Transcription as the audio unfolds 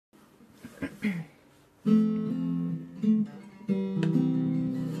Some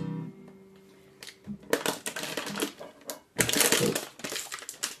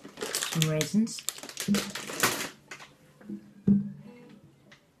raisins.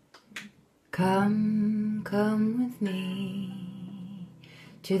 Come, come with me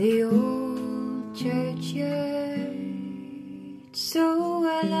to the old churchyard, so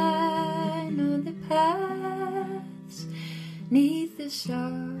while I know the paths neath the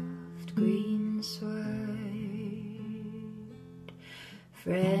soft green sward,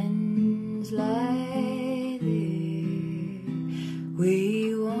 friends lie there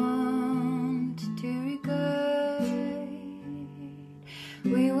we want to regard.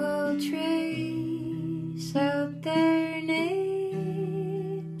 We will trace out their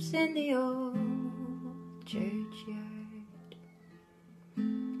names in the old churchyard.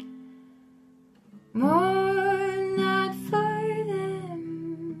 Mourn not for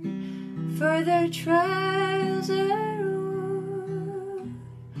them, for their trials are o'er,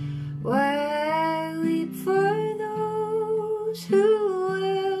 while weep for those who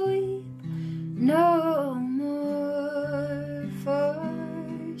will weep no more. For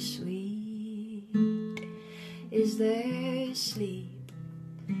sweet is their sleep,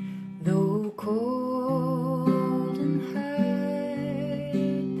 though cold and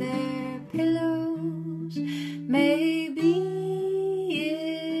hard their pillows may be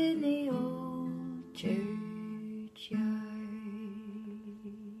in the old churchyard.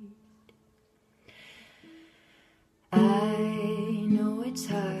 I know it's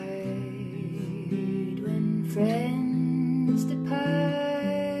hard when friends depart,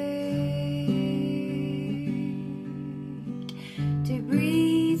 to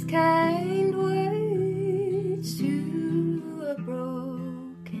breathe kind words to a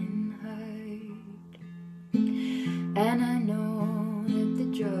broken heart. And I know that the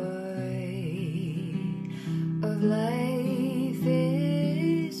joy of life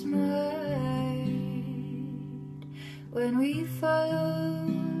is marred when we follow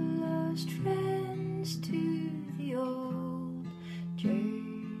lost friends to the old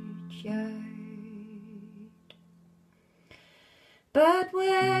churchyard. But were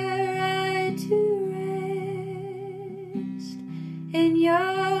I to rest in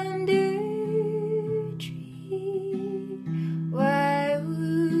yonder tree, why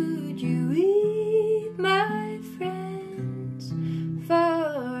would you weep, my friends,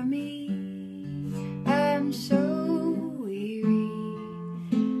 for me? I'm so weary,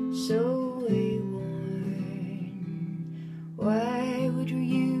 so wayworn. Why would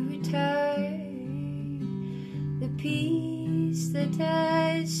you retire the peace that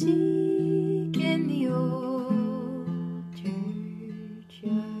I seek in the old churchyard?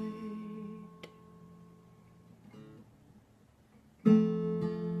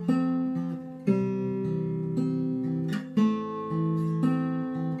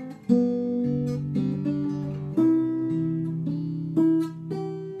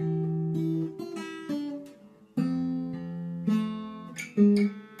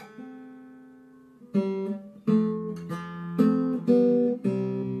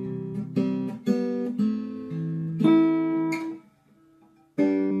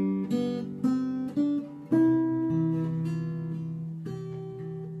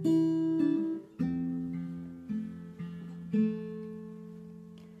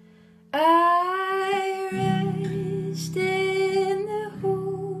 I rest in the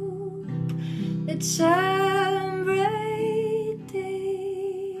hope that some bright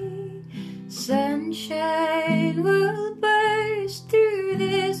day sunshine will